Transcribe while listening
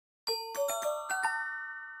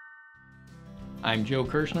I'm Joe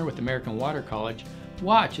Kirshner with American Water College.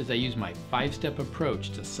 Watch as I use my 5-step approach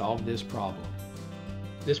to solve this problem.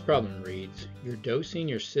 This problem reads, you're dosing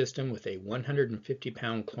your system with a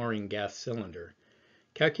 150-pound chlorine gas cylinder.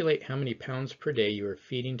 Calculate how many pounds per day you are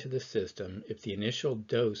feeding to the system if the initial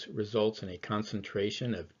dose results in a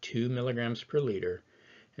concentration of 2 milligrams per liter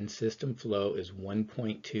and system flow is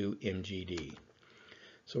 1.2 mgd.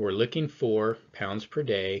 So we're looking for pounds per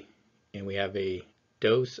day, and we have a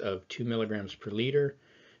dose of 2 milligrams per liter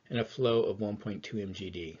and a flow of 1.2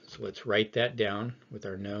 mgd. So let's write that down with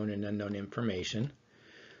our known and unknown information.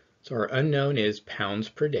 So our unknown is pounds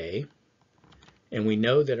per day, and we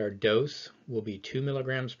know that our dose will be 2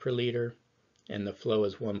 milligrams per liter and the flow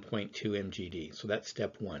is 1.2 mgd. So that's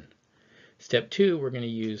step 1. Step 2, we're going to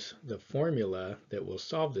use the formula that will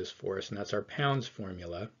solve this for us, and that's our pounds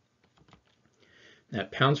formula.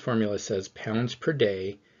 That pounds formula says pounds per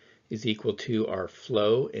day is equal to our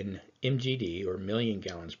flow in mgd, or million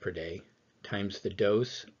gallons per day, times the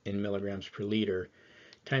dose in milligrams per liter,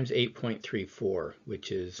 times 8.34,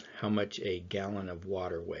 which is how much a gallon of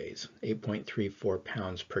water weighs, 8.34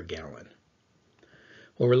 pounds per gallon.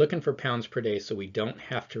 Well, we're looking for pounds per day, so we don't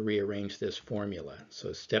have to rearrange this formula.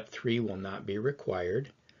 So step 3 will not be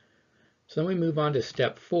required. So then we move on to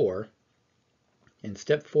step 4. And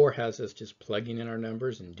step 4 has us just plugging in our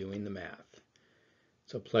numbers and doing the math.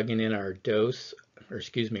 So plugging in our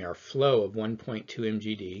our flow of 1.2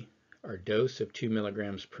 mgd, our dose of 2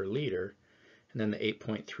 milligrams per liter, and then the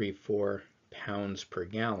 8.34 pounds per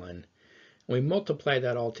gallon. And we multiply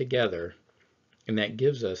that all together, and that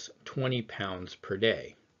gives us 20 pounds per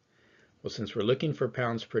day. Well, since we're looking for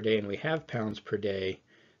pounds per day and we have pounds per day,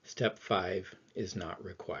 step 5 is not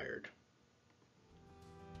required.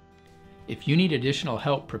 If you need additional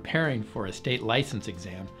help preparing for a state license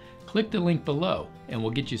exam, click the link below and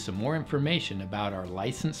we'll get you some more information about our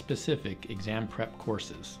license-specific exam prep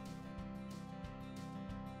courses.